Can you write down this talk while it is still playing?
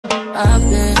I've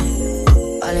been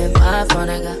all in my phone,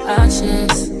 I got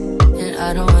options. And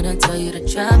I don't wanna tell you to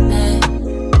drop it,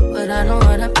 but I don't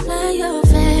wanna play your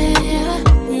fair.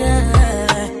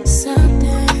 Yeah,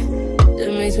 something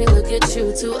that makes me look at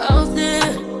you too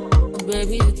often.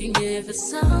 Baby, you can give it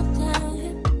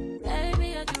something.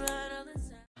 Baby, I do it all the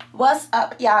time. What's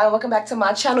up, y'all? Welcome back to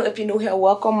my channel. If you're new here,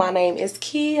 welcome. My name is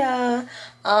Kia.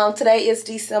 Today is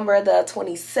December the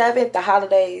 27th, the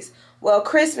holidays. Well,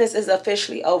 Christmas is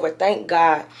officially over, thank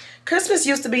God. Christmas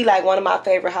used to be like one of my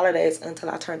favorite holidays until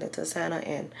I turned into Santa,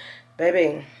 and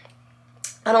baby,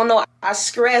 I don't know, I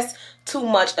stress too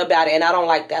much about it, and I don't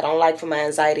like that. I don't like for my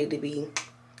anxiety to be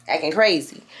acting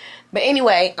crazy. But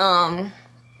anyway,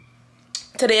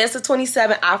 today is the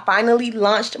 27th. I finally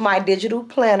launched my digital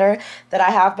planner that I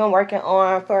have been working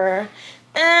on for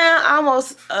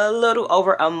almost a little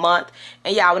over a month.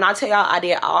 And yeah, when I tell y'all I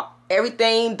did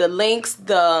everything, the links,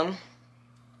 the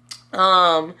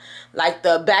like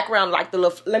the background, like the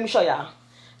little, let me show y'all,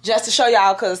 just to show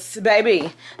y'all, because baby,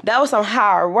 that was some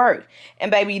hard work. And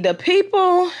baby, the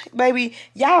people, baby,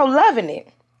 y'all loving it.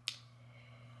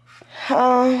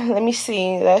 Let me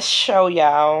see, let's show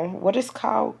y'all what it's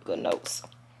called. Good notes.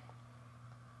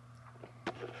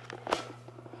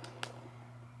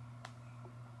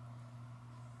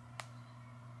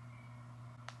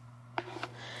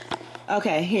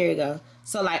 Okay, here you go.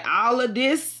 So like all of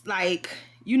this, like,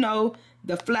 you know,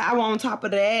 the flower on top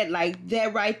of that, like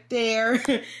that right there.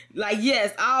 Like,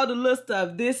 yes, all the little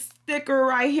stuff. This sticker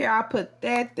right here, I put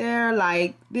that there,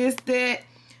 like this, that.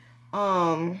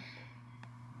 Hold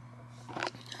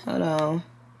on,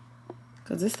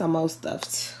 cause there's some more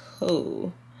stuff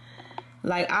too.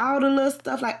 Like all the little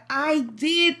stuff, like I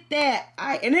did that.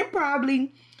 And it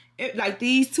probably, like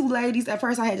these two ladies, at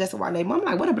first I had just a white name. I'm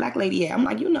like, what a black lady at? I'm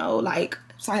like, you know, like,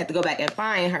 so I had to go back and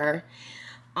find her.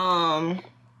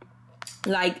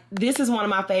 Like, this is one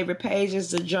of my favorite pages,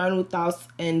 the journal, thoughts,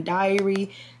 and diary.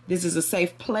 This is a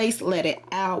safe place. Let it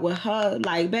out with her.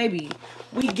 Like, baby,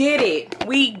 we get it.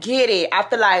 We get it. I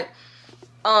feel like,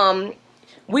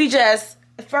 we just,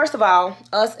 first of all,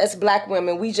 us as black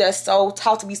women, we just so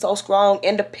taught to be so strong,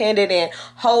 independent, and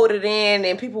hold it in,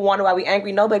 and people wonder why we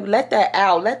angry. No, baby, let that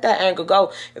out. Let that anger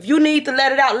go. If you need to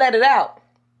let it out, let it out.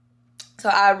 So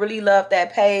I really love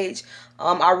that page.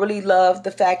 I really love the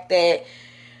fact that,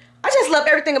 I just love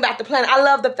everything about the planet. I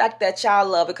love the fact that y'all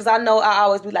love it, because I know I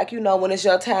always be like, you know, when it's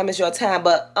your time, it's your time.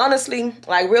 But honestly,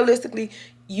 like realistically,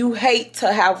 you hate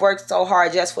to have worked so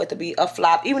hard just for it to be a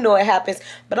flop, even though it happens.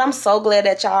 But I'm so glad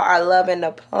that y'all are loving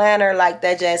the planner. Like,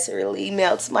 that just really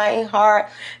melts my heart.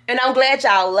 And I'm glad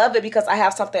y'all love it, because I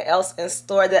have something else in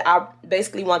store that I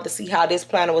basically want to see how this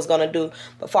planner was going to do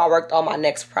before I worked on my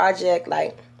next project.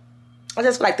 Like, I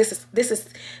just feel like this is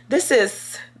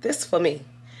for me.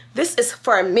 This is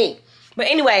for me. But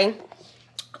anyway,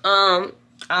 I'm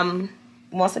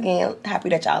once again happy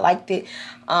that y'all liked it.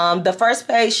 The first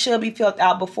page should be filled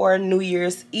out before New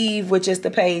Year's Eve, which is the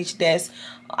page that's,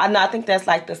 I think that's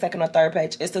like the second or third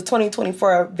page. It's the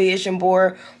 2024 vision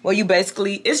board, where you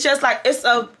basically, it's just like, it's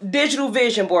a digital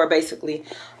vision board basically.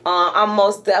 I'm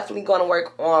most definitely going to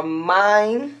work on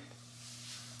mine.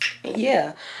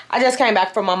 Yeah, I just came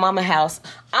back from my mama's house.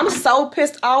 I'm so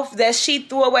pissed off that she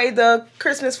threw away the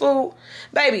Christmas food.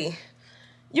 Baby,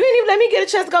 you didn't even let me get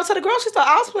a chance to go to the grocery store.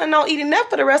 I was planning on eating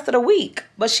that for the rest of the week,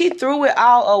 but she threw it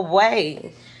all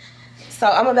away. So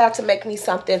I'm about to make me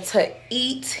something to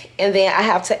eat, and then I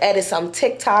have to edit some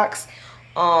TikToks.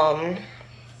 What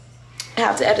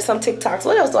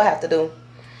else do I have to do?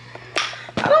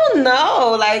 I don't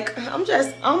know. Like,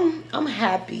 I'm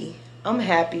happy. I'm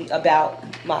happy about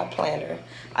my planner.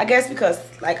 I guess because,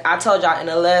 like I told y'all in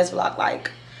the last vlog, like,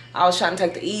 I was trying to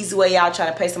take the easy way out,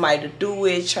 trying to pay somebody to do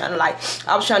it, I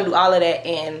was trying to do all of that,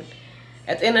 and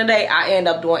at the end of the day, I end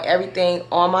up doing everything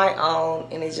on my own,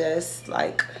 and it's just,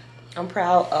 like, I'm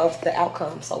proud of the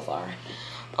outcome so far.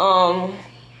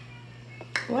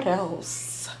 What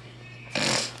else?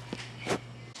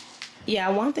 Yeah,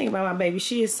 one thing about my baby,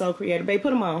 she is so creative. Babe,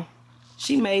 put them on.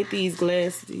 She made these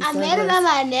glasses. I made them at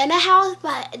my nana house,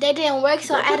 but they didn't work,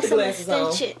 so I added some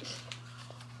extensions.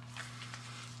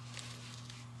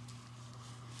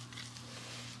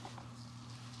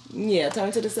 Yeah,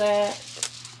 turn to the side.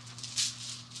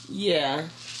 Yeah.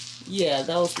 Yeah,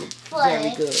 those look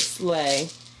very good. Slay.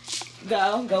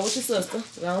 Go with your sister.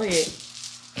 Go ahead.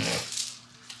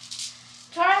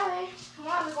 Charlie, come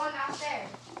on, we're going downstairs.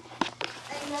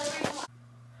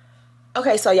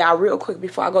 Okay, so y'all, real quick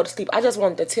before I go to sleep, I just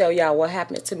wanted to tell y'all what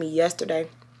happened to me yesterday.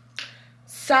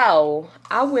 So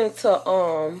I went to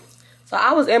so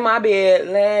I was in my bed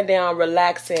laying down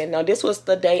relaxing. Now this was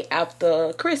the day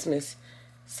after Christmas.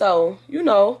 So, you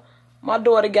know, my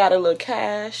daughter got a little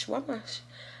cash.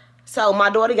 So my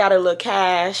daughter got a little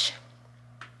cash.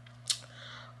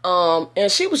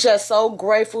 And she was just so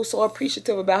grateful, so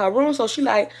appreciative about her room. So she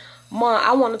like, Mom,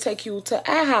 I want to take you to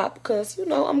IHOP because, you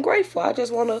know, I'm grateful. I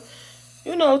just want to,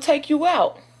 you know, take you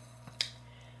out.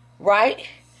 Right?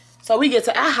 So we get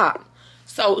to IHOP.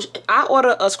 So I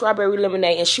order a strawberry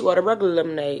lemonade and she ordered regular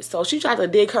lemonade. So she tried to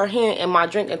dig her hand in my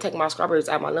drink and take my strawberries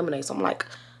out of my lemonade. So I'm like,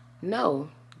 no,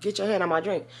 get your hand out of my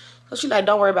drink. So she like,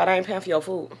 don't worry about it. I ain't paying for your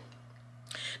food.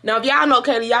 Now, if y'all know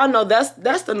Kaylee, y'all know that's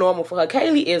the normal for her.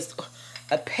 Kaylee is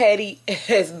a petty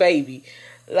ass baby.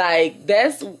 Like,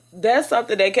 that's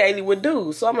something that Kaylee would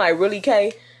do. So I'm like, really,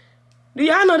 Kay? Do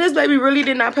y'all know this baby really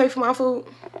did not pay for my food?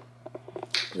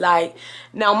 Like,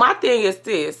 now my thing is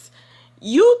this.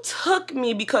 You took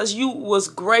me because you was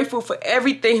grateful for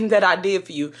everything that I did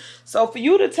for you. So for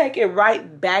you to take it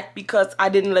right back because I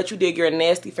didn't let you dig your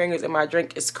nasty fingers in my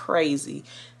drink is crazy.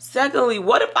 Secondly,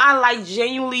 what if I like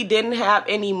genuinely didn't have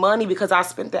any money because I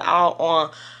spent it all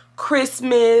on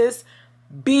Christmas,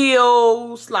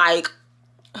 bills, like,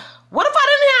 what if I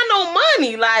didn't have no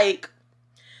money? Like,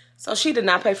 so she did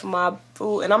not pay for my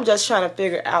food and I'm just trying to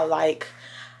figure out, like,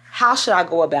 how should I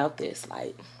go about this?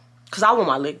 Like, because I want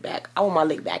my lick back. I want my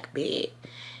lick back bad.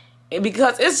 And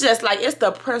because it's just like, it's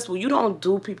the principle. You don't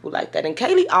do people like that. And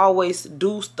Kaylee always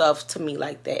do stuff to me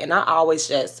like that. And I always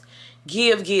just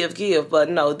give. But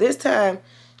no, this time,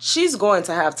 she's going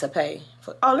to have to pay.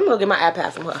 Oh, let me go get my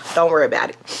iPad from her. Don't worry about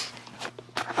it.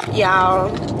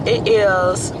 Y'all, it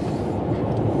is...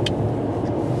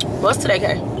 What's today,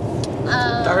 Kay?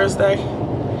 Thursday.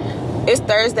 It's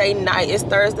Thursday night. It's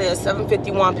Thursday at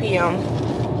 7:51 p.m.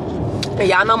 And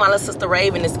y'all know my little sister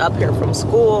Raven is up here from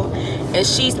school. And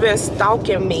she's been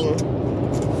stalking me.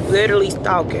 Literally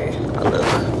stalking. Oh,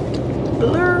 look.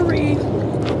 Blurry.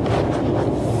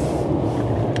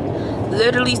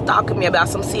 Literally stalking me about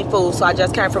some seafood. So I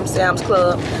just came from Sam's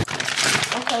Club.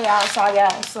 Okay, y'all. So I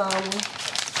got some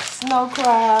snow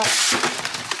crab.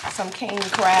 Some king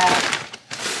crab.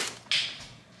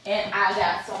 And I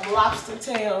got some lobster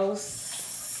tails.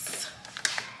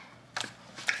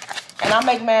 And I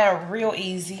make mine real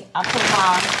easy. I put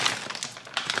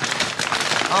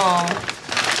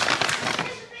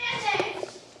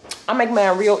I make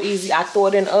mine real easy. I throw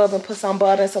it in the oven, put some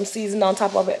butter and some seasoning on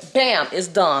top of it. Bam, it's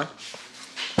done.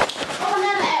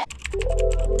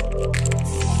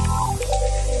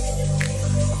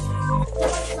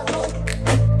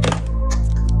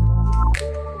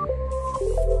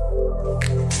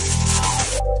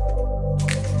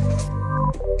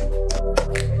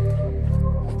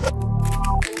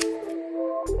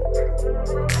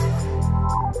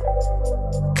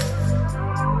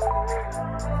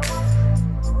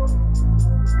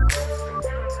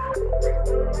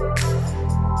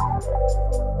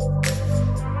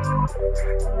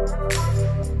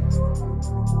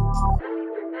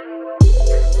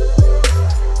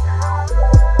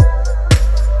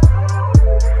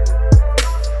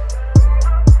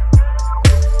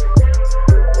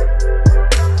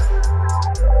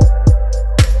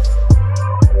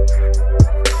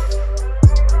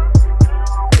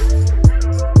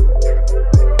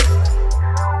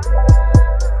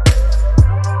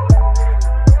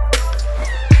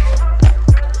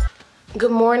 Good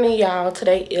morning, y'all.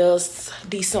 Today is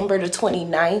December the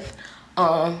 29th.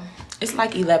 It's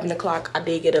like 11 o'clock. I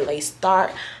did get a late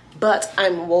start, but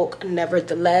I'm woke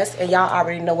nevertheless. And y'all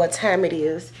already know what time it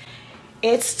is.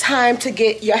 It's time to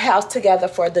get your house together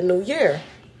for the new year.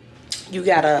 You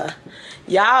gotta,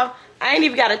 y'all, I ain't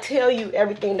even gotta tell you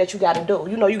everything that you gotta do.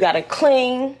 You know, you gotta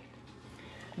clean,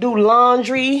 do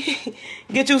laundry,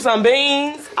 get you some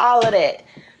beans, all of that.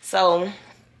 So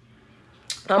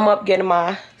I'm up getting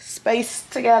my space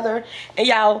together. And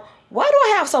y'all, why do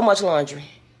I have so much laundry?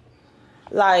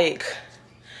 Like,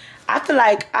 I feel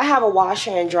like I have a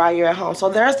washer and dryer at home, so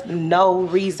there's no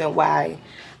reason why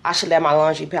I should let my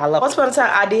laundry pile up. Once upon a time,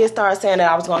 I did start saying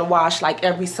that I was going to wash like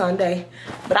every Sunday,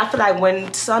 but I feel like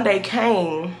when Sunday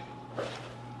came,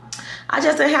 I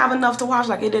just didn't have enough to wash.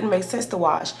 Like, it didn't make sense to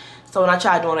wash. So when I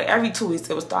tried doing it every 2 weeks,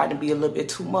 it was starting to be a little bit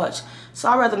too much. So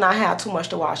I'd rather not have too much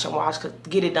to wash and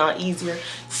get it done easier.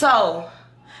 So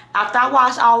after I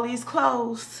wash all these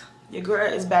clothes, your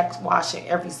girl is back washing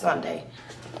every Sunday.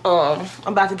 I'm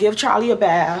about to give Charlie a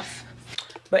bath.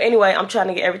 But anyway, I'm trying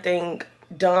to get everything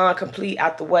done, complete,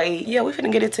 out the way. Yeah, we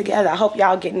finna get it together. I hope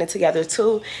y'all getting it together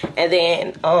too. And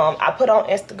then I put on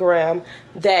Instagram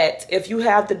that if you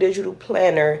have the digital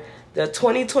planner, the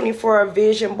 2024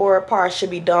 vision board part should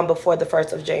be done before the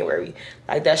 1st of January.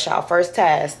 Like, that's y'all first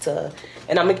task to,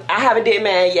 and I haven't did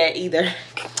mine yet either.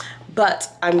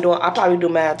 But I'll probably do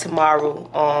mine tomorrow.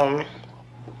 I'll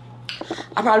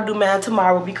probably do mine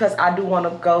tomorrow because I do want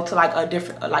to go to like a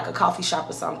different, like a coffee shop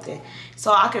or something.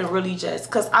 So I can really just,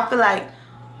 because I feel like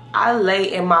I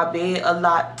lay in my bed a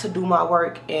lot to do my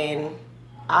work, and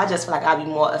I just feel like I'd be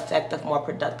more effective, more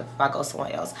productive if I go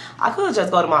somewhere else. I could just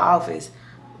go to my office,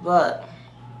 but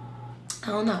I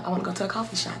don't know. I want to go to a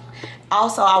coffee shop.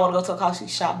 Also, I want to go to a coffee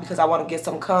shop because I want to get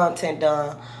some content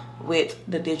done with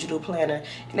the digital planner.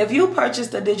 And if you purchase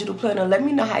the digital planner, let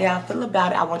me know how y'all feel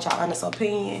about it. I want y'all honest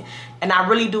opinion, and I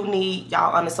really do need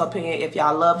y'all honest opinion. If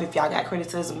y'all love, if y'all got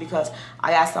criticism, because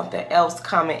I got something else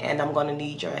coming and I'm gonna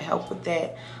need your help with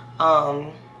that.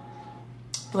 Well,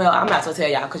 I'm not gonna tell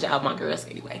y'all because y'all my girls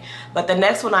anyway. But the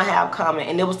next one I have coming,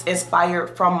 and it was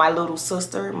inspired from my little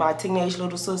sister, my teenage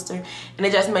little sister, and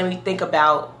it just made me think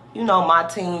about, you know, my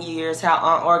teen years, how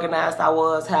unorganized I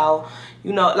was, how,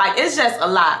 you know, like, it's just a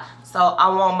lot. So I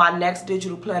want my next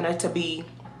digital planner to be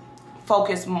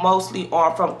focused mostly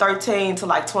on from 13 to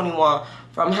like 21,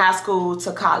 from high school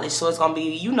to college. So it's gonna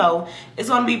be, you know, it's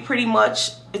gonna be pretty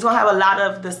much, it's gonna have a lot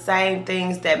of the same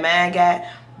things that mine got,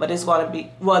 but it's gonna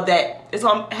be, well, that it's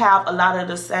gonna have a lot of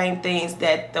the same things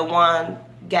that the one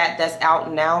got that's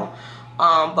out now.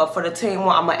 But for the teen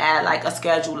one, I'm gonna add like a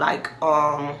schedule, like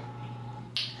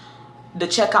the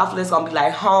checkoff list gonna be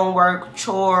like homework,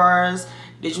 chores,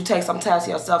 did you take some time to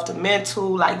yourself to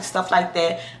mental, like stuff like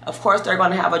that. Of course, they're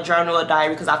gonna have a journal or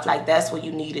diary because I feel like that's what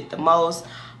you need it the most.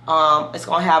 It's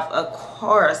gonna have, of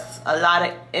course, a lot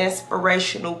of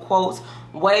inspirational quotes,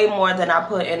 way more than I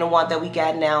put in the one that we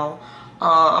got now.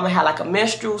 I'm gonna have like a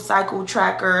menstrual cycle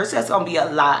tracker. So that's gonna be a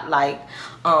lot, like,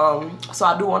 so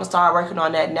I do want to start working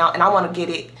on that now, and I want to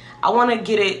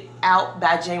get it out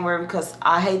by January because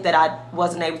I hate that I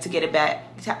wasn't able to get it back.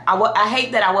 I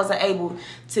hate that I wasn't able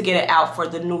to get it out for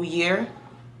the new year,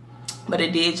 but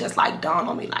it did just like dawn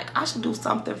on me, like I should do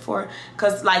something for,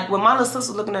 because like when my little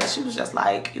sister was looking at it, she was just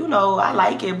like, you know, I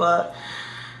like it, but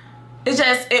it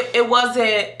just, it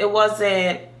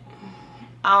wasn't,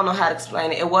 I don't know how to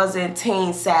explain it. It wasn't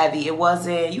teen savvy. It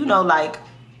wasn't, you know, like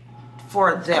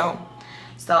for them.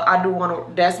 So I do want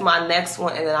to, that's my next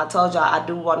one. And then I told y'all I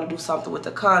do want to do something with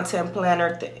the content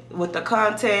planner, with the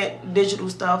content, digital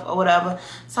stuff or whatever.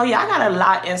 So yeah, I got a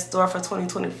lot in store for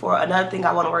 2024. Another thing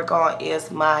I want to work on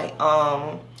is my,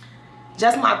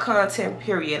 just my content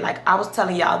period. Like I was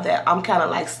telling y'all that I'm kind of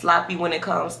like sloppy when it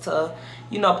comes to,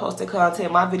 you know, posting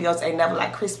content. My videos ain't never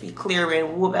like crispy, clear,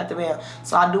 and whoop at the bam.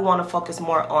 So I do want to focus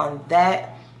more on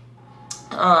that.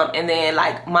 And then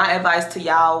like my advice to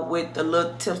y'all with the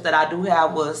little tips that I do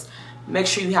have was make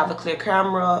sure you have a clear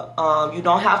camera. You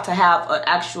don't have to have an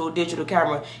actual digital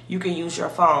camera. You can use your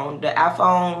phone. The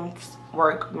iPhones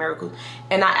work miracles.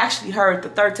 And I actually heard the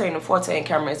 13 and 14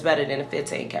 camera is better than the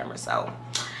 15 camera. So,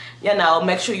 you know,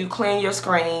 make sure you clean your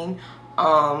screen.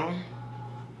 And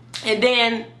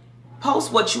then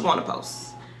post what you want to post.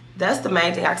 That's the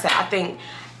main thing I say. I think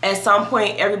at some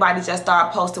point everybody just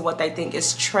start posting what they think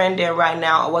is trending right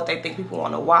now or what they think people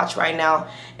want to watch right now,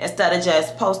 instead of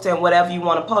just posting whatever you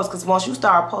want to post. Because once you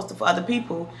start posting for other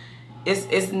people,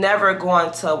 it's never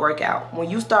going to work out. When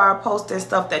you start posting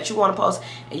stuff that you want to post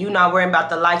and you're not worrying about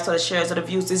the likes or the shares or the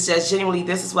views, it's just genuinely,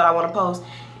 this is what I want to post,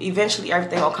 eventually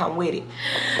everything will come with it.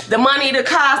 The money, the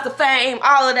cost, the fame,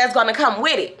 all of that's going to come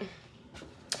with it.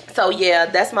 So yeah,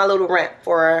 that's my little rant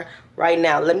for right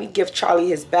now. Let me give Charlie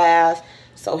his bath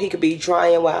so he could be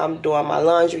drying while I'm doing my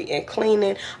laundry and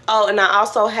cleaning. Oh, and I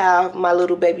also have my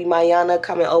little baby Mayana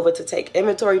coming over to take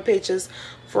inventory pictures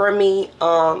for me.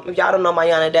 If y'all don't know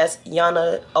Mayana, that's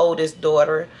Yana's oldest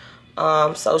daughter.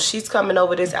 So she's coming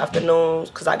over this afternoon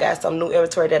because I got some new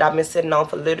inventory that I've been sitting on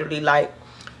for literally like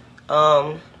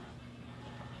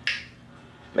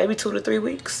maybe 2 to 3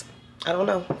 weeks. I don't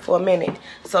know, for a minute.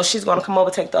 So she's gonna come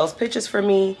over, take those pictures for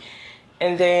me,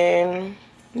 and then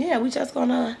yeah, we just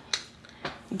gonna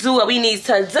do what we need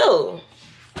to do.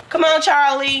 Come on,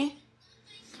 Charlie.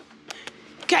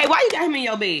 Okay, why you got him in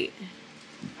your bed?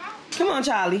 Come on,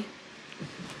 Charlie.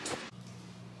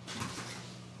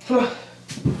 Don't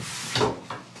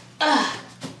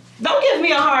give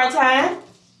me a hard time.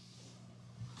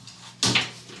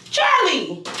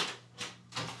 Charlie!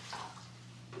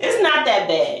 It's not that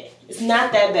bad. It's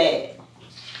not that bad.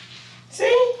 See?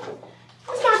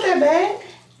 It's not that bad.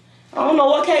 I don't know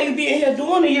what Kaylee be in here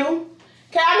doing to you.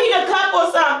 Okay, I need a cup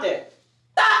or something.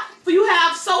 Stop. Do you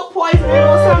have soap poisoning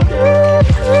or something?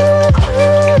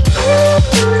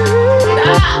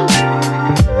 Stop.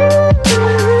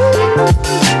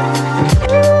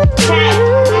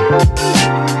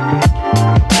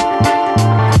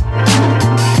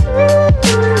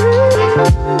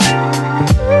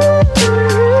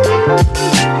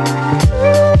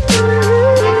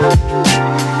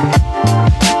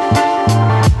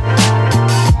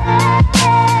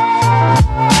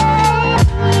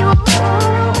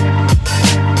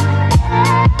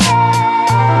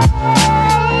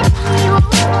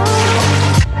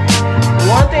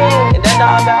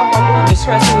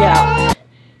 stressing me out.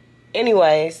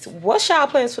 Anyways, what's y'all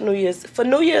plans for New Year's? For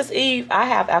New Year's Eve, I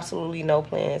have absolutely no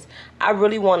plans. I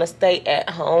really want to stay at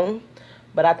home,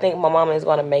 but I think my mama is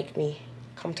gonna make me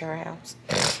come to her house.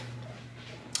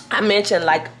 I mentioned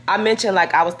like I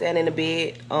was standing in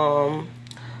the bed on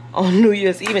New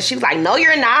Year's Eve, and she was like, "No,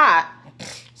 you're not."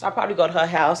 So I'll probably go to her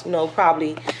house, you know,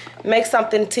 probably make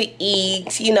something to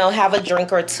eat, you know, have a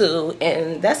drink or two,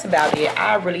 and that's about it.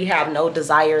 I really have no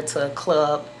desire to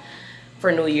club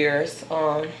for New Year's.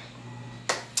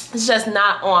 It's just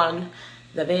not on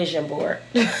the vision board.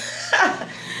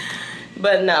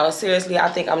 But no, seriously, I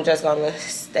think I'm just gonna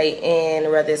stay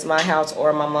in, whether it's my house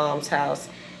or my mom's house,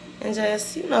 and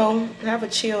just, you know, have a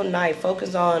chill night,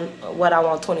 focus on what I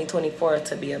want 2024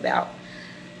 to be about.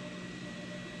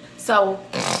 So,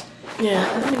 yeah,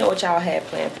 let me know what y'all had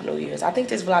planned for New Year's. I think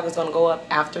this vlog is gonna go up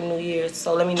after New Year's,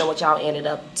 so let me know what y'all ended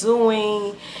up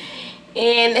doing.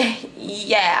 And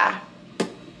yeah.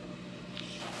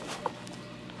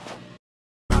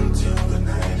 Until the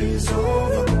night is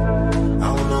over,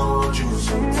 I wanna hold you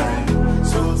so tight,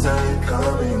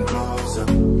 coming closer.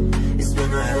 It's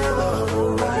been a hell of a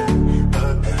ride,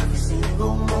 but every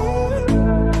single moment,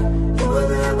 you were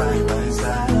there by my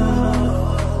side.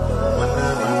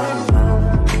 Whenever I'm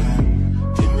around,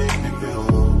 you make me feel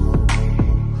low.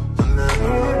 Whenever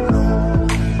I'm alone,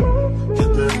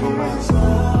 you're there for my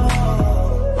soul.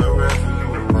 Wherever you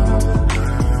are,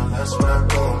 girl, that's where I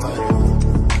call my own.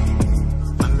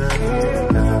 Whenever you're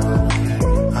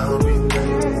down, I'll be there.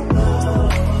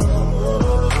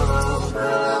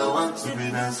 Girl, I want to be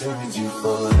dancing with you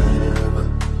forever.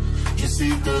 You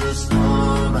see through the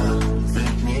storm,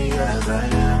 take me as I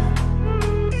am.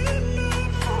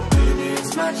 Baby,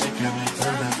 it's magic and we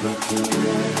turn that look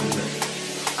together.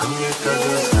 Come here, 'cause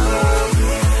it's time.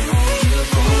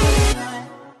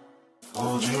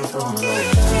 Hold you for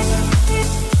life.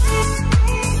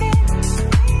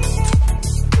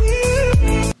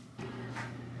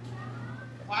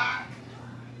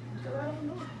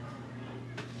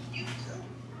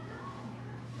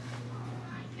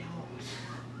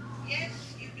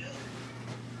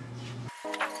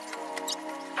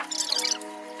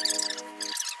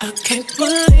 I can't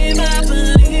believe I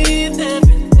believed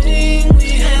everything we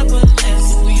had was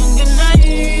last. We young and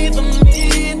naive of me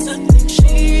to think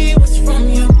she was from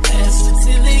your past.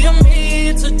 Silly of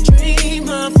me to dream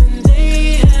of one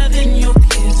day having your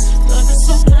kids. Love is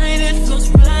so blind, it feels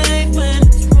right when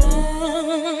it's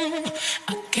wrong. I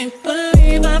can't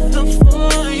believe I fell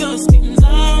for your schemes.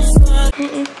 I'm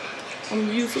sorry. I'm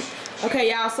using.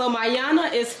 Okay, y'all, so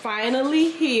Mayana is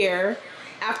finally here.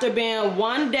 After being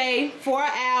 1 day, 4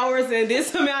 hours, and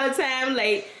this amount of time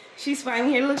late, she's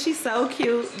finally here. Look, she's so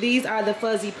cute. These are the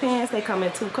fuzzy pants. They come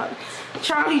in 2 colors.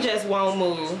 Charlie just won't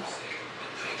move.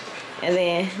 And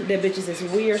then the bitches is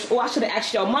weird. Oh, I should have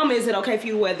asked your mama, is it okay if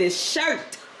you wear this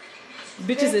shirt?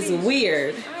 Bitches is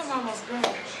weird. I'm almost grown.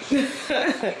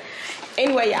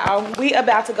 Anyway, y'all, we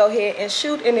about to go ahead and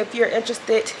shoot, and if you're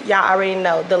interested, y'all already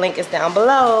know the link is down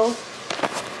below.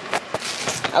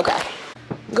 Okay.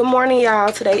 Good morning,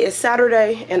 y'all. Today is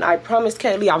Saturday, and I promised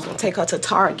Kaylee I was gonna take her to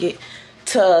Target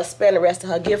to spend the rest of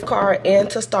her gift card and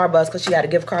to Starbucks because she had a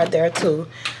gift card there too.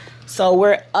 So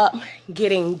we're up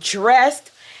getting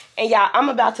dressed, and y'all, I'm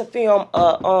about to film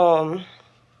a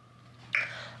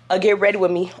get ready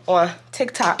with me on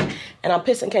TikTok, and I'm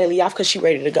pissing Kaylee off because she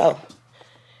ready to go.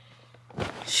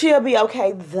 She'll be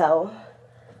okay though.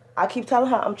 I keep telling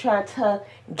her I'm trying to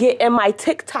get in my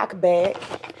TikTok bag,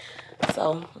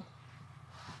 so.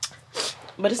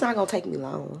 But it's not gonna take me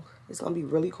long. It's gonna be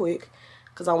really quick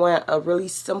because I want a really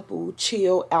simple,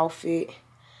 chill outfit.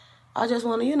 I just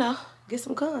want to, you know, get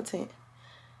some content.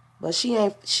 But she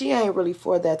ain't really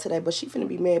for that today. But she finna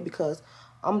be mad because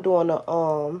I'm doing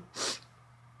a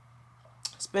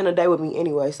spend a day with me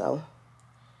anyway. So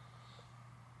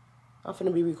I'm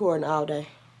finna be recording all day,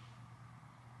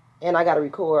 and I gotta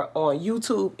record on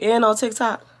YouTube and on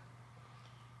TikTok.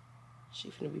 She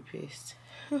finna be pissed.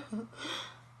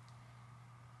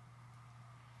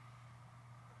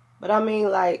 But I mean,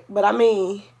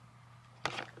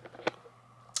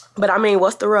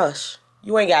 what's the rush?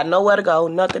 You ain't got nowhere to go,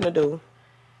 nothing to do.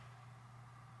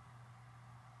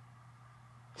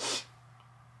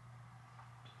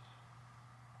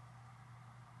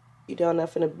 You down there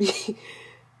finna be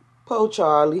poor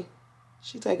Charlie.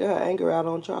 She taking her anger out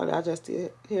on Charlie. I just hear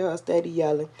her steady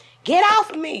yelling, "Get off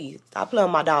of me!" Stop playing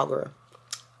with my dog, girl.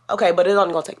 Okay, but it's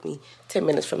only gonna take me 10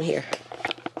 minutes from here.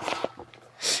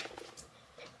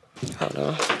 Hold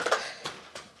on.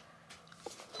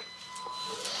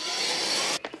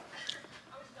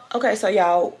 Okay, so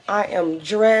y'all, I am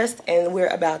dressed and we're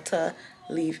about to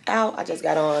leave out. I just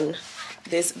got on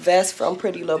this vest from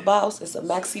Pretty Little Boss. It's a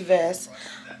maxi vest.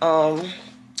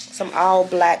 Some all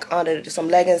black under, some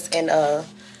leggings and a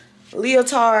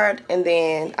leotard. And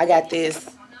then I got this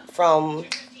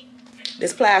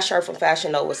plaid shirt from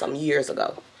Fashion Nova some years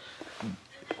ago.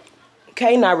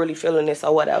 Kay not really feeling this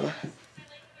or whatever.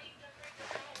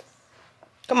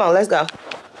 Come on, let's go.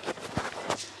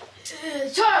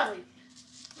 Charlie!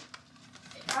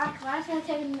 Why can't I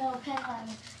take another pen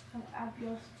from up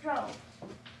your throat?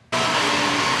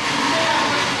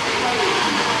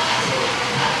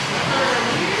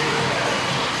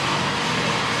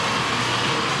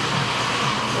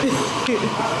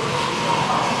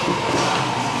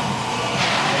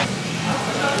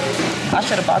 I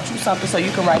should have bought you something so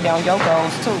you can write down your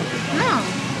goals too. No.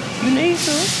 You need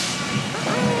to.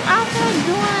 I was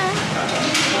doing.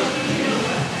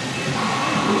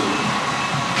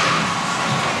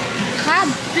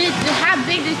 How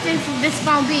big do you think this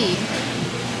gonna be?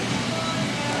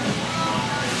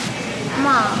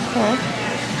 Mom. Huh?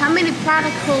 How many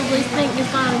particles do you think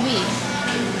it's gonna be?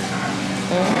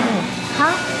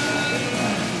 Huh?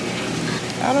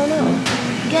 I don't know.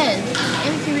 Guess.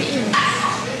 Empty it is.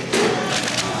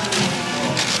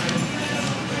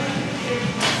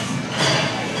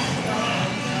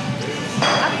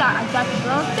 I thought I got the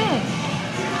wrong thing.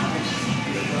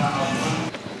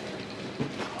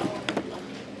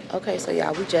 Okay, so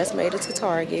y'all, we just made it to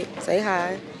Target. Say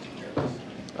hi.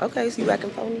 Okay, so you acting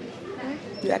phony?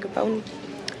 You acting phony?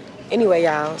 Anyway,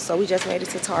 y'all, so we just made it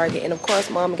to Target. And of course,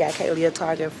 Mom got Kaylee a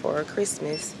Target for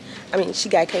Christmas. I mean, she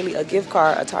got Kaylee a gift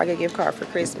card, a Target gift card for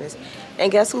Christmas.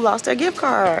 And guess who lost their gift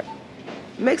card?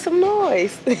 Make some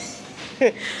noise.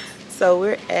 So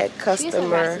we're at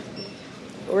customer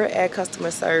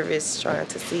service trying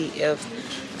to see if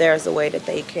there's a way that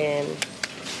they can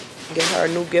get her a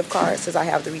new gift card since I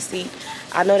have the receipt.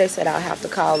 I know they said I'll have to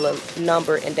call a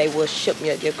number and they will ship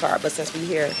me a gift card, but since we're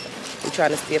here, we're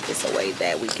trying to see if it's a way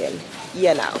that we can,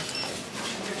 you know.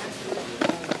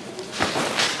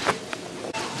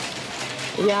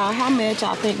 Y'all, how mad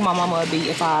y'all think my mama would be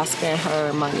if I spend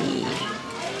her money?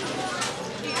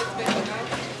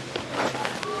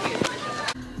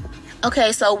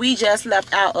 Okay, so we just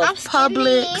left out of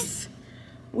Publix.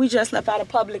 We just left out of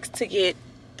Publix to get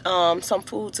some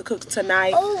food to cook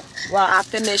tonight while I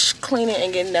finish cleaning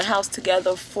and getting the house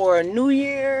together for New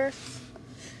Year.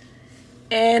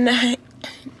 And I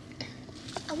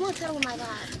want to tell them what I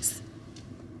got.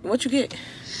 What you get?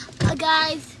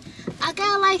 Guys, I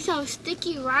got like some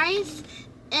sticky rice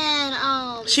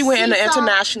and she went in the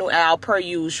international aisle per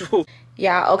usual.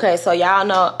 Y'all, okay, so y'all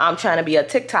know I'm trying to be a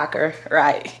TikToker,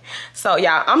 right? So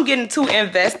y'all, I'm getting too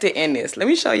invested in this. Let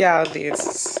me show y'all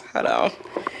this. Hold on.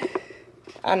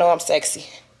 I know I'm sexy.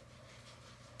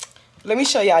 Let me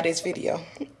show y'all this video.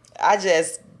 I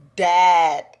just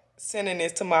died sending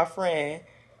this to my friend.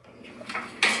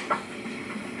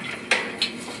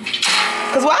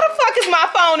 Cause why the fuck is my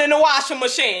phone in the washing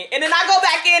machine? And then I go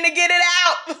back in to get it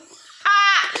out.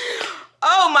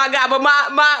 Oh my God, but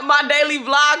my daily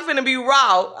vlog finna be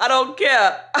raw. I don't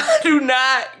care. I do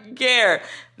not care.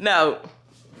 No.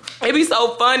 It be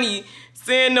so funny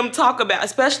seeing them talk about,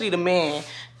 especially the men.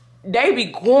 They be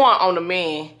going on the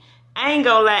man. I ain't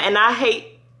gonna lie, and I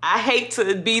hate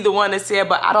to be the one that said,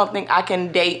 but I don't think I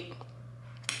can date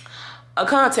a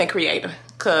content creator.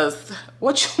 Cause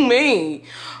what you mean?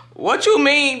 What you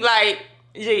mean? Like,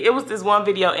 yeah, it was this one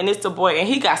video, and it's the boy, and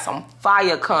he got some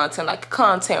fire content, like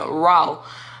content raw.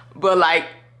 But like,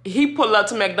 he pulled up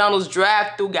to McDonald's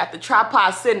drive-thru, got the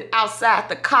tripod sitting outside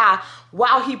the car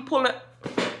while he pulling.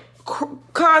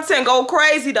 Content go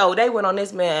crazy though. They went on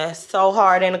this man so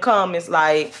hard in the comments.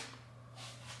 Like,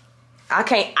 I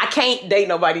can't date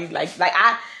nobody like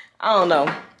I don't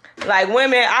know. Like,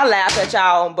 women, I laugh at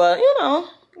y'all, but you know,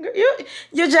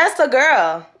 you're just a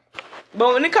girl.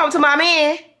 But when it comes to my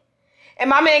man, and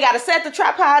my man got to set the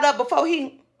tripod up before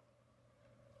he,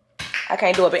 I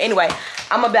can't do it. But anyway,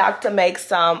 I'm about to make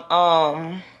some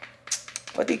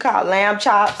what do you call it? Lamb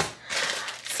chops.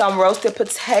 Some roasted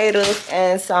potatoes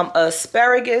and some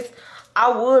asparagus. I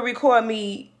would record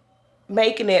me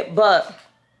making it, but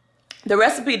the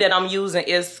recipe that I'm using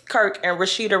is Kirk and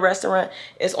Rashida Restaurant.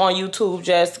 It's on YouTube.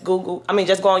 Just go on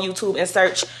YouTube and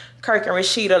search Kirk and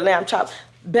Rashida lamb chops.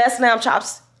 Best lamb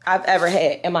chops I've ever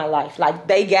had in my life. Like,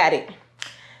 they got it.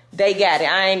 They got it.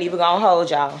 I ain't even gonna hold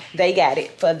y'all. They got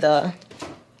it for the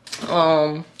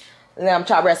lamb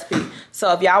chop recipe.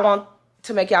 So if y'all want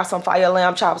to make y'all some fire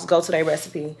lamb chops, go to their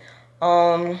recipe.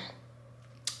 But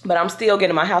I'm still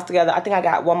getting my house together. I think I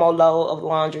got one more load of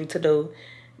laundry to do,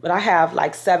 but I have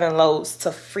like 7 loads to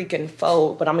freaking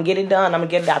fold. But I'm gonna get it done. I'm gonna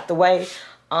get it out the way.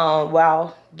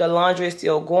 while the laundry is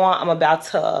still going, I'm about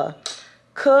to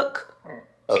cook.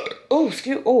 Oh,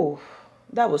 excuse. Oh,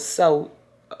 that was so.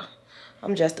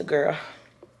 I'm just a girl.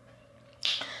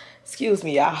 Excuse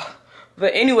me, y'all.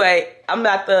 But anyway, I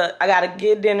gotta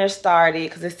get dinner started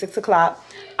because it's 6 o'clock.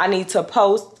 I need to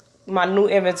post my new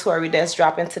inventory that's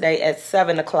dropping today at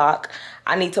 7 o'clock.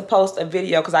 I need to post a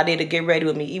video because I need to get ready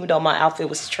with me, even though my outfit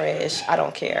was trash. I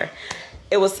don't care.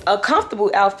 It was a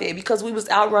comfortable outfit because we was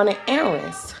out running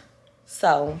errands.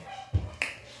 So,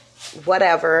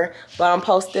 whatever. But I'm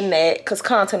posting that because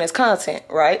content is content,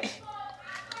 right?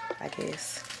 I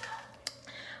guess.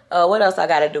 What else I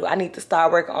gotta do? I need to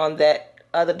start working on that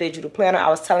other digital planner I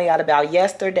was telling y'all about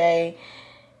yesterday.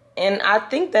 And I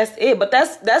think that's it. But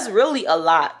that's really a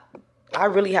lot. I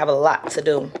really have a lot to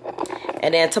do.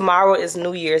 And then tomorrow is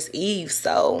New Year's Eve,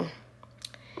 so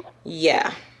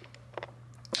yeah.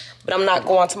 But I'm not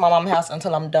going to my mom's house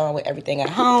until I'm done with everything at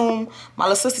home. My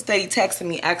little sister stayed texting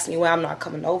me, asking me why I'm not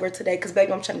coming over today. Because,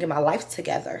 baby, I'm trying to get my life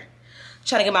together.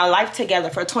 Trying to get my life together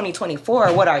for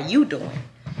 2024. What are you doing?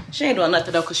 She ain't doing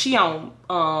nothing, though, because she on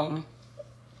break.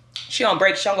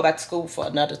 She don't go back to school for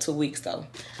another 2 weeks, though.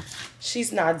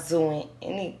 She's not doing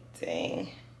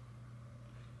anything.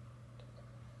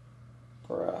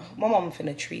 Bruh, my mama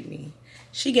finna treat me.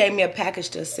 She gave me a package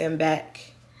to send back.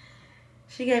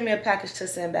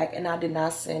 And I did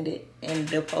not send it. And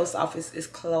the post office is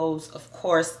closed, of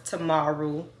course,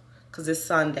 tomorrow because it's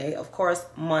Sunday. Of course,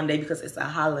 Monday because it's a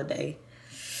holiday.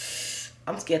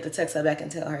 I'm scared to text her back and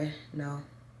tell her no.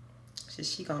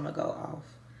 She gonna go off.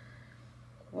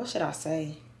 What should I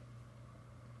say?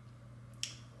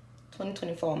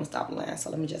 2024, I'm gonna stop lying,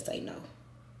 so let me just say no.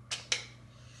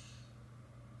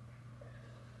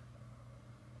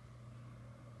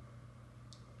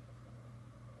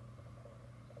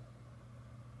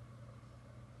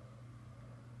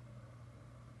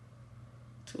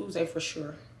 Tuesday for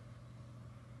sure.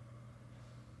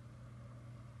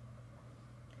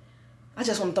 I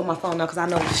just want to throw my phone out because I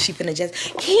know she finna just,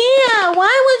 Kia,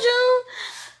 why would you?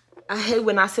 I hate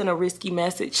when I send a risky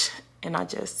message and I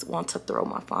just want to throw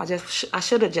my phone. I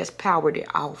should have just powered it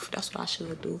off. That's what I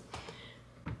should do.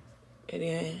 And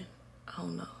then, I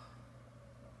don't know.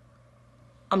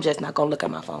 I'm just not going to look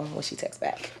at my phone when she texts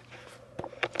back.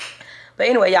 But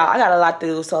anyway, y'all, I got a lot to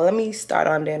do. So let me start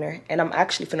on dinner. And I'm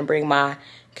actually finna bring my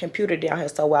computer down here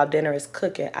so while dinner is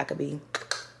cooking, I could be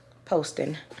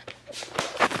posting.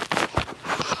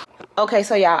 Okay,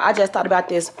 so y'all, I just thought about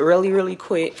this really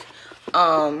quick.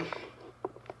 Hold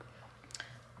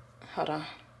on.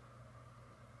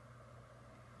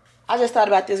 I just thought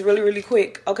about this really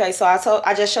quick. Okay, so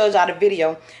I just showed y'all the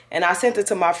video and I sent it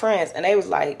to my friends and they was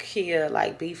like, here,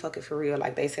 like, be fucking for real.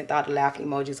 Like, they sent out the laughing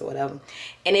emojis or whatever.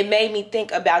 And it made me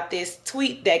think about this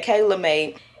tweet that Kayla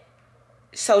made.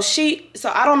 So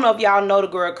I don't know if y'all know the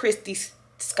girl Christy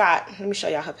Scott. Let me show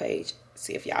y'all her page.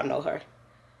 See if y'all know her.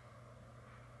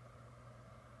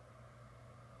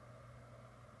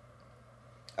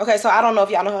 Okay, so I don't know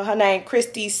if y'all know her. Her name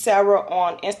Christy Sarah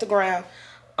on Instagram.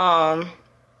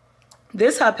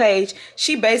 This her page.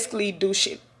 She basically do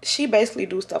shit. She basically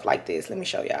do stuff like this. Let me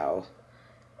show y'all.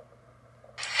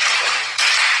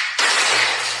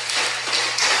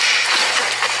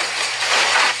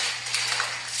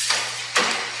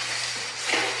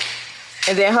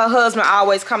 And then her husband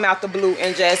always come out the blue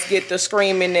and just get the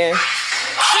screaming and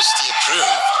Christy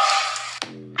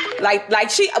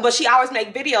approved. But she always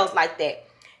make videos like that.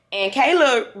 And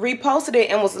Kayla reposted it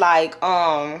and was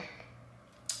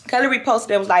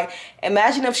like,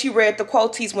 imagine if she read the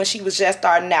quotes when she was just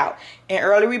starting out. An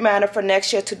early reminder for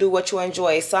next year to do what you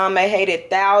enjoy. Some may hate it,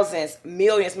 thousands,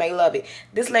 millions may love it.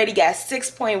 This lady got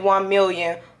 6.1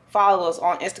 million followers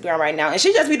on Instagram right now. And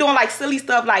she just be doing like silly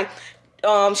stuff like,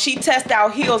 she tests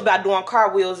out heels by doing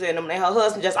cartwheels in them. And her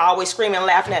husband just always screaming and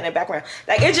laughing at in the background.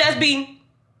 Like, it just be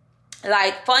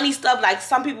like funny stuff. Like,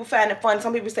 some people find it funny,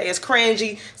 some people say it's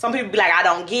cringy, some people be like, I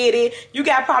don't get it. You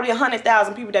got probably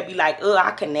 100,000 people that be like, I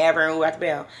could never.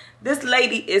 And this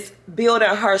lady is building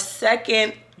her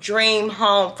second dream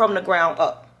home from the ground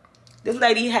up. This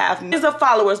lady have millions of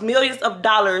followers, millions of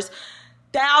dollars,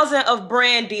 thousands of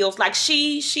brand deals. Like,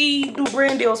 she do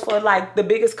brand deals for like the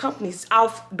biggest companies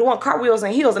out doing cartwheels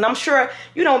and heels. And I'm sure,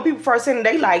 you know, when people first in,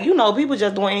 they like, you know, people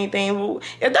just doing anything.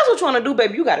 If that's what you want to do,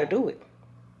 baby, you got to do it.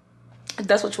 If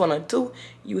that's what you want to do,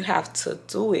 you have to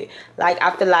do it. Like,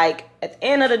 I feel like at the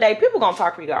end of the day, people gonna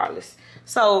talk regardless.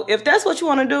 So if that's what you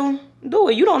want to do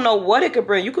it. You don't know what it could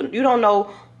bring. You don't know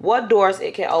what doors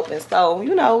it can open. So,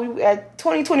 you know, at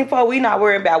 2024, we not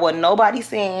worried about what nobody's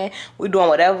saying. We're doing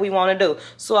whatever we want to do.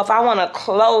 So if I want to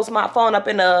close my phone up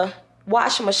in the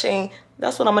washing machine,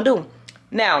 that's what I'm gonna do.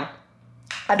 Now,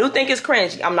 I do think it's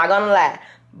cringy. I'm not gonna lie.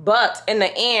 But in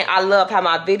the end, I love how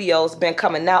my videos been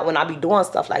coming out when I be doing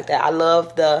stuff like that. I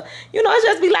love the, you know, it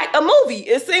just be like a movie.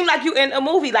 It seems like you in a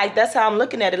movie. Like, that's how I'm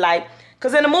looking at it. Like,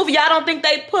 because in the movie, y'all don't think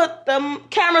they put the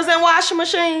cameras in washing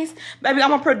machines? Baby,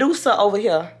 I'm a producer over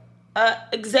here.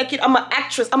 Executive, I'm an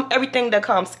actress. I'm everything that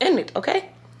comes in it, okay?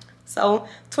 So,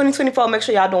 2024, make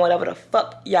sure y'all doing whatever the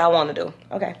fuck y'all want to do,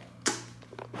 okay?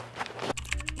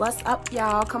 What's up,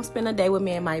 y'all? Come spend a day with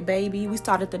me and my baby. We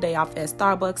started the day off at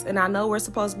Starbucks, and I know we're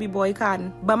supposed to be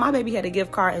boycotting, but my baby had a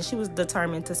gift card, and she was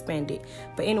determined to spend it.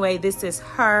 But anyway, this is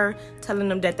her telling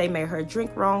them that they made her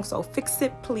drink wrong, so fix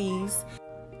it, please.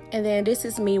 And then this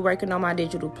is me working on my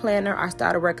digital planner. I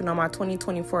started working on my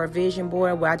 2024 vision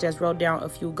board, where I just wrote down a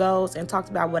few goals and talked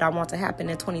about what I want to happen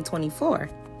in 2024.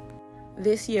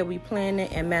 This year, we planning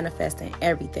and manifesting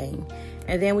everything.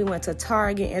 And then we went to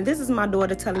Target, and this is my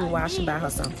daughter telling me why I should buy her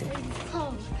something.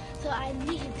 So I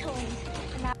need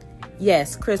toys.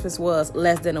 Yes, Christmas was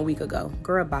less than a week ago.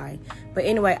 Girl, bye. But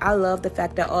anyway, I love the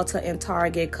fact that Ulta and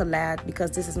Target collab,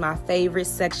 because this is my favorite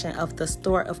section of the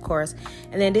store, of course.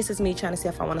 And then this is me trying to see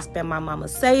if I want to spend my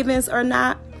mama's savings or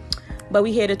not. But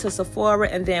we headed to Sephora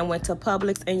and then went to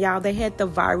Publix. And y'all, they had the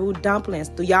viral dumplings.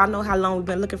 Do y'all know how long we've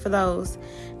been looking for those?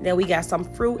 Then we got some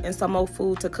fruit and some more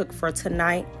food to cook for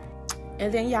tonight.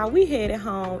 And then, y'all, we headed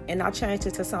home, and I changed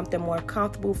it to something more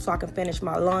comfortable so I can finish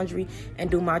my laundry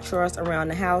and do my chores around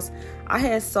the house. I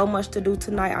had so much to do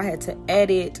tonight. I had to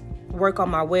edit, work on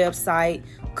my website,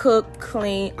 cook,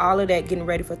 clean, all of that, getting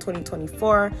ready for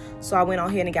 2024. So I went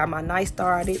on here and got my night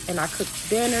started, and I cooked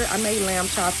dinner. I made lamb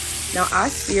chops. Now, I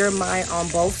sear mine on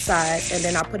both sides, and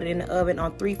then I put it in the oven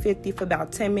on 350 for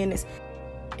about 10 minutes.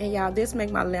 And, y'all, this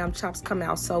make my lamb chops come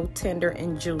out so tender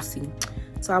and juicy.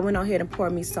 So I went on here and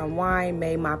poured me some wine,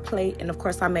 made my plate. And, of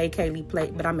course, I made Kaylee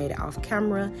plate, but I made it off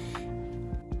camera.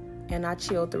 And I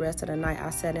chilled the rest of the night.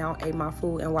 I sat down, ate my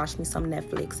food, and watched me some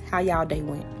Netflix. How y'all day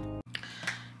went?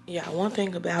 Yeah, one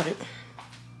thing about it.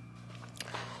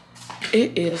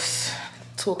 It is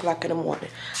 2 o'clock in the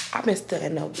morning. I've been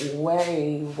staying up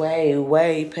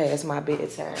way past my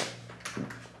bedtime.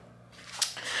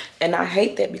 And I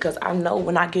hate that, because I know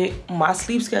when I get my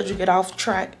sleep schedule get off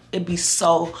track, it'd be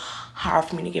so hard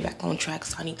for me to get back on track.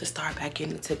 So I need to start back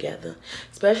getting it together,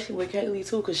 especially with Kaylee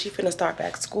too, because she finna start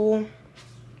back school,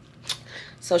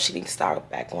 so she needs to start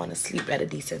back going to sleep at a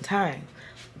decent time.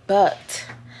 But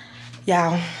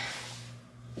y'all,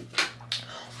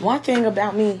 one thing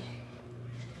about me,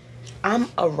 I'm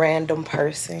a random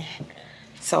person,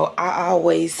 so I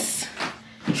always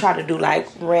try to do like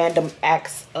random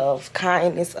acts of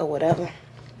kindness or whatever.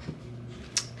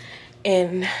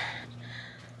 And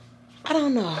I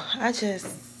don't know, I just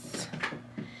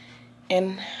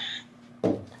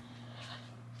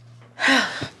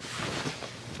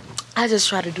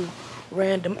try to do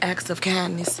random acts of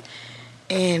kindness.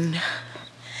 And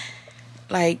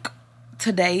like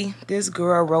today, this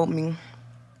girl wrote me,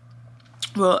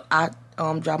 well, I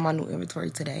dropped my new inventory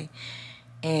today,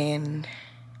 and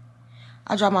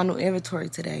and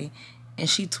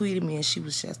she tweeted me, and she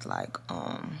was just like,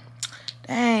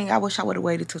 dang, I wish I would have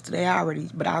waited till today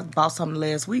but I bought something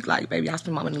last week. Like, baby, I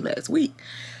spent my money last week.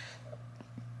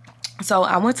 So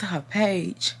I went to her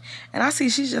page, and I see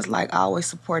she's just like always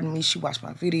supporting me. She watched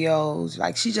my videos.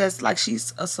 Like,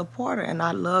 she's a supporter, and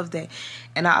I love that.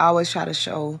 And I always try to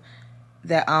show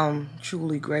that I'm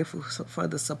truly grateful for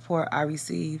the support I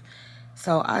receive.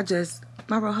 So I wrote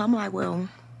her, I'm like, well,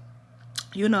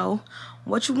 you know,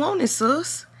 what you wanted,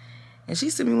 sis? And she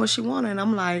sent me what she wanted, and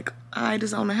I'm like, all right,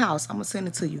 it's on the house. I'm going to send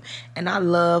it to you. And I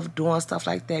love doing stuff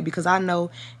like that, because I know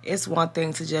it's one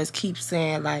thing to just keep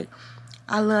saying, like,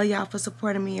 I love y'all for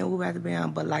supporting me and woo at the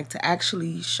band, but like to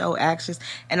actually show actions.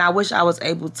 And I wish I was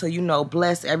able to, you know,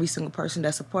 bless every single person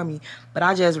that support me, but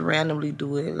I just randomly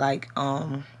do it. Like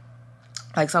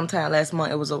sometime last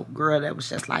month, it was a girl that was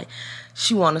just like,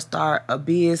 she want to start a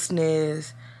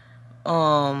business,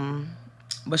 but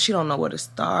she don't know where to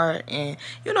start. And,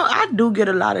 you know, I do get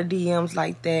a lot of DMs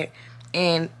like that.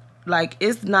 And, like,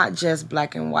 it's not just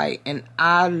black and white. And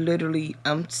I literally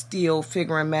am still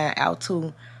figuring mine out,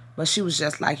 too. But she was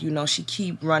just like, you know, she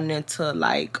keep running into,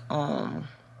 like, you know,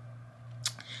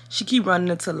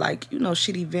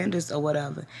 shitty vendors or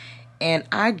whatever. And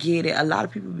I get it. A lot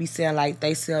of people be saying, like,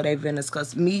 they sell their vendors.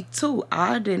 Because me, too.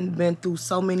 I done been through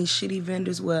so many shitty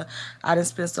vendors where I done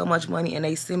spent so much money, and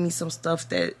they send me some stuff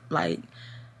that, like,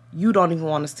 you don't even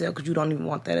want to sell because you don't even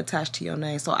want that attached to your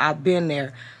name. So I've been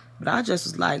there. But I just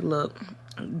was like, look,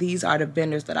 these are the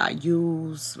vendors that I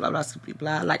use, blah, blah, blah,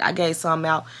 blah. Like, I gave some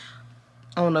out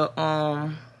on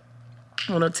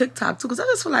a TikTok, too, because I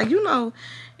just feel like, you know,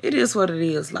 it is what it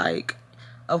is. Like,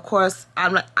 of course,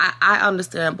 I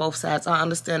understand both sides. I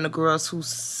understand the girls who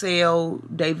sell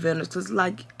their vendors, because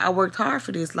like I worked hard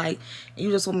for this, like, and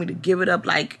you just want me to give it up.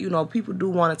 Like, you know, people do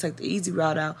want to take the easy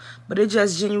route out, but it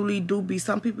just genuinely do be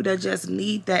some people that just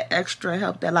need that extra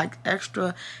help, that like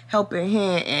extra helping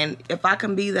hand. And if I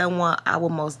can be that one, I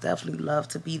would most definitely love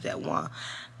to be that one.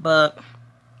 But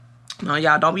no,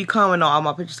 y'all don't be coming on all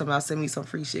my pictures about send me some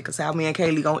free shit, because how me and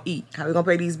Kaylee gonna eat? How we gonna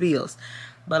pay these bills?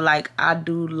 But like, I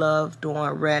do love doing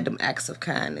random acts of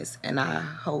kindness, and I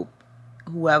hope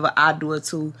whoever I do it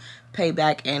to pay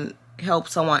back and help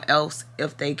someone else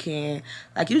if they can.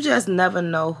 Like, you just never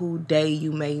know who day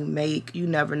you may make. You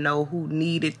never know who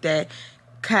needed that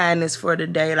kindness for the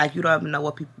day. Like, you don't even know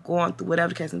what people going through, whatever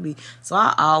the case may be. So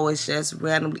I always just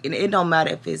randomly, and it don't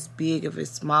matter if it's big, if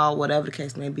it's small, whatever the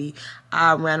case may be,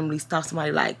 I randomly stop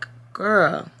somebody like,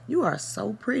 girl, you are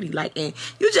so pretty. Like, and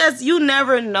you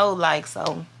never know. Like,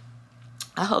 so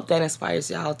I hope that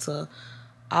inspires y'all to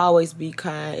always be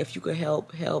kind. If you can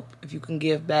help. If you can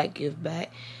give back, give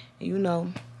back. You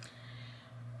know,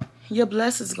 your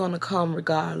blessing's gonna come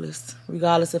regardless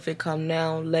if it come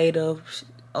now, later.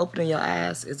 Opening your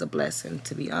eyes is a blessing,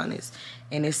 to be honest,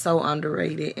 and it's so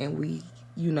underrated, and we,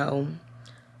 you know,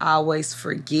 always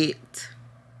forget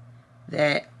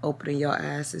that opening your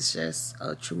eyes is just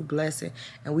a true blessing.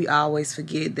 And we always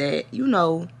forget that, you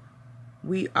know,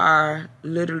 we are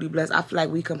literally blessed. I feel like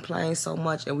we complain so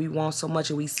much and we want so much,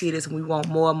 and we see this and we want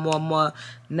more and more and more,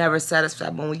 never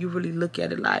satisfied. But when you really look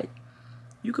at it, like,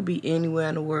 you could be anywhere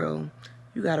in the world.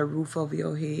 You got a roof over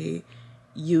your head.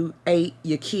 You ate,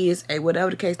 your kids ate,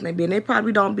 whatever the case may be. And they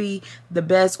probably don't be the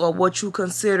best or what you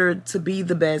consider to be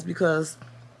the best, because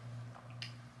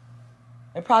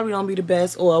it probably don't be the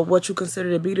best or what you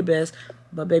consider to be the best,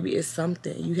 but baby, it's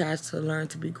something. You have to learn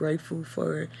to be grateful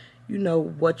for, you know,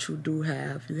 what you do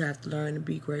have. You have to learn to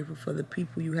be grateful for the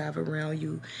people you have around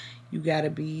you. You got to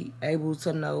be able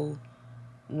to know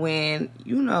when,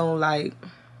 you know, like,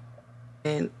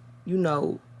 and, you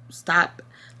know, stop.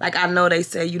 Like, I know they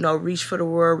say, you know, reach for the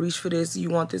world, reach for this, you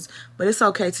want this, but it's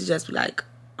okay to just be like,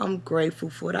 I'm grateful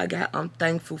for what I got. I'm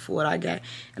thankful for what I got.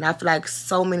 And I feel like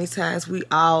so many times we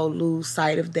all lose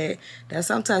sight of that. That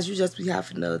sometimes you just be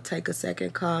having to take a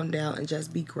second, calm down, and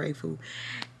just be grateful.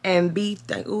 And be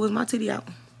thankful. Ooh, is my titty out?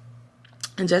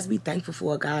 And just be thankful for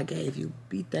what God gave you.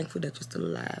 Be thankful that you're still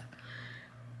alive.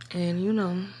 And, you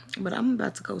know, but I'm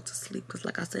about to go to sleep because,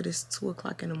 like I said, it's 2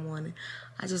 o'clock in the morning.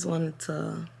 I just wanted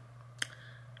to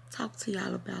talk to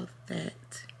y'all about that.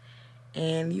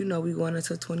 And, you know, we're going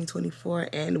into 2024.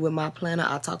 And with my planner,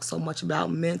 I talk so much about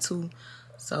mental.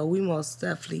 So we most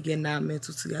definitely getting our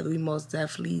mental together. We most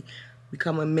definitely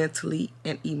becoming mentally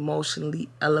and emotionally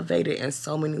elevated in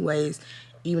so many ways.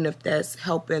 Even if that's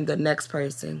helping the next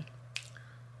person.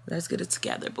 Let's get it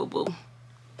together, boo-boo.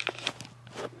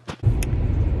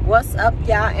 What's up,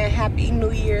 y'all? And happy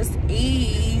New Year's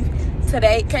Eve.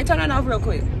 Today, can you turn that off real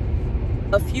quick?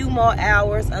 A few more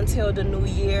hours until the new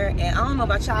year. And I don't know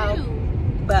about y'all,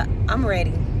 but I'm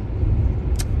ready.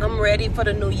 I'm ready for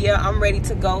the new year. I'm ready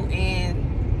to go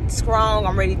in strong.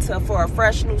 I'm ready for a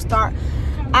fresh new start.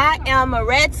 I am a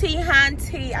ready,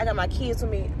 hunty. I got my kids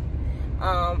with me.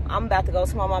 I'm about to go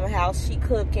to my mama's house. She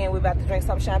cooking. We're about to drink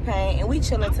some champagne, and we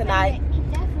chilling tonight.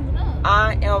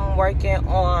 I am working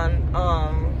on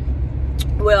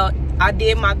well, I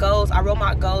did my goals. I wrote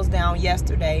my goals down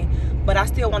yesterday, but I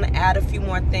still want to add a few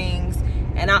more things.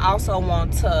 And I also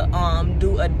want to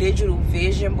do a digital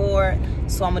vision board.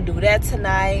 So I'm gonna do that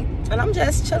tonight. And I'm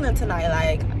just chilling tonight.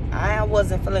 Like, I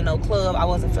wasn't feeling no club. I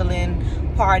wasn't feeling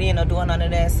partying or doing none of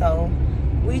that. So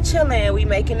we chilling. We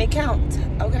making it count.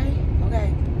 Okay?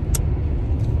 Okay.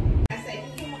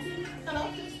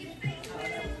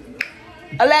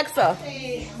 Alexa,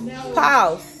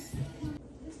 pause.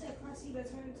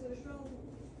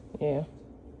 Yeah.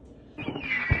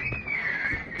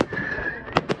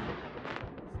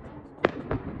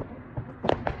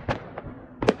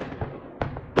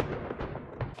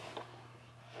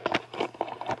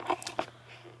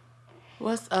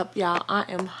 What's up, y'all? I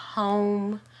am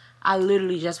home. I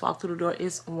literally just walked through the door.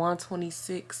 It's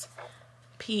 1:26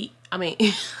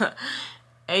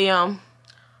 a.m.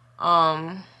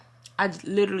 I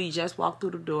literally just walked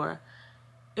through the door.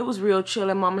 It was real chill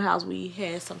at Mama's house. We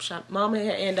had some Mama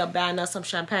had ended up buying us some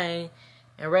champagne.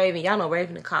 And Raven, y'all know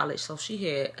Raven in college, so she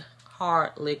had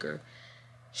hard liquor.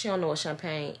 She don't know what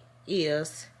champagne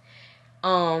is.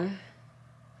 But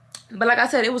like I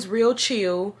said, it was real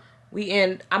chill. I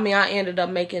ended up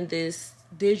making this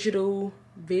digital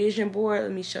vision board.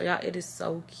 Let me show y'all. It is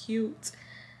so cute.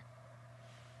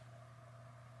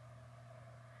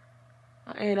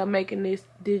 I ended up making this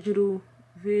digital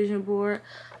vision board.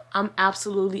 I'm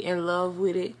absolutely in love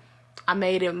with it. I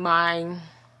made it my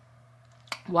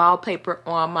wallpaper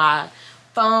on my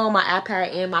phone, my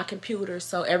iPad, and my computer.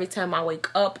 So every time I wake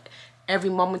up, every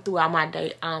moment throughout my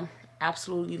day, I'm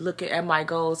absolutely looking at my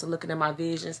goals and looking at my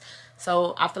visions.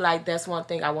 So I feel like that's one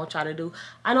thing I want y'all to do.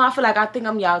 I think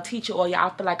I'm y'all teacher, or y'all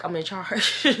feel like I'm in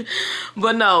charge.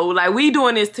 But no, like, we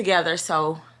doing this together.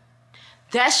 So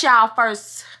that's y'all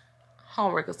first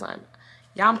homework assignment.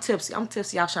 Y'all, I'm tipsy. I'm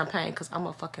tipsy y'all champagne because I'm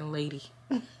a fucking lady.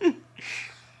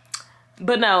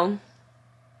 But no,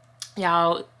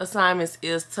 y'all assignments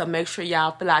is to make sure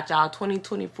y'all fill out y'all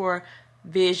 2024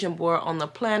 vision board on the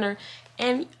planner.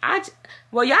 And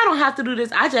well, y'all don't have to do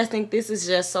this. I just think this is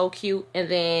just so cute. And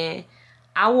then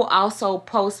I will also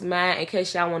post mine in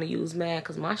case y'all want to use mine,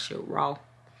 because my shit raw.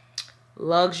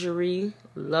 Luxury,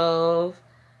 love,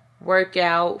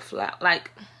 workout,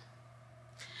 like,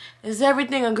 it's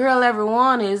everything a girl ever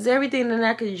wanted. It's everything that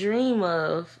I could dream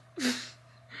of.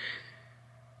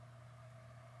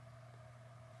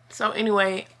 So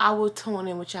anyway, I will tune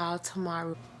in with y'all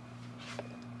tomorrow.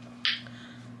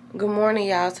 Good morning,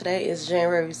 y'all. Today is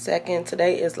January 2nd.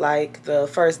 Today is like the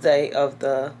first day of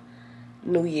the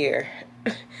new year.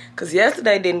 Because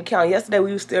yesterday didn't count. Yesterday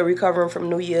we were still recovering from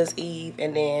New Year's Eve.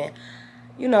 And then,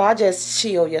 you know, I just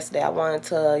chilled yesterday. I wanted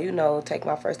to, you know, take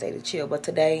my first day to chill. But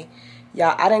today,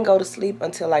 y'all, I didn't go to sleep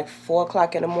until like 4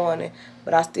 o'clock in the morning.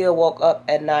 But I still woke up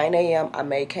at 9 a.m. I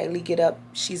made Kaylee get up.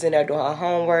 She's in there doing her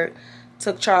homework.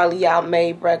 Took Charlie out,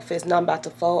 made breakfast. Now I'm about to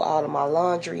fold all of my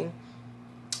laundry.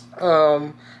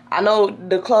 I know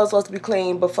the clothes supposed to be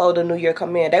clean before the new year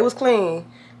come in. They was clean.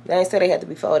 They ain't said they had to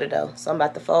be folded though. So I'm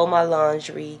about to fold my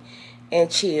laundry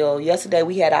and chill. Yesterday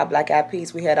we had our black eyed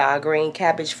peas. We had our green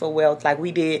cabbage for wealth. Like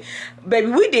we did. Baby,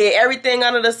 we did everything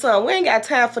under the sun. We ain't got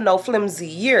time for no flimsy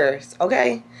years.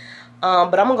 Okay?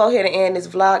 But I'm going to go ahead and end this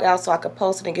vlog out so I can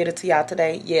post it and get it to y'all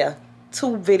today. Yeah.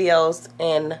 2 videos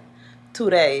in 2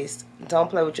 days. Don't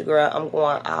play with your girl. I'm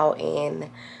going out in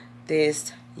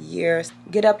this year.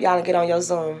 Get up, y'all, and get on your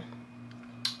Zoom.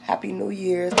 Happy New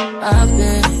Year's. I've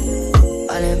been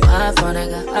all in my phone, I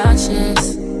got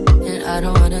options. And I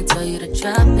don't wanna tell you to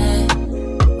drop it,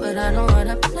 but I don't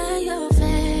wanna play your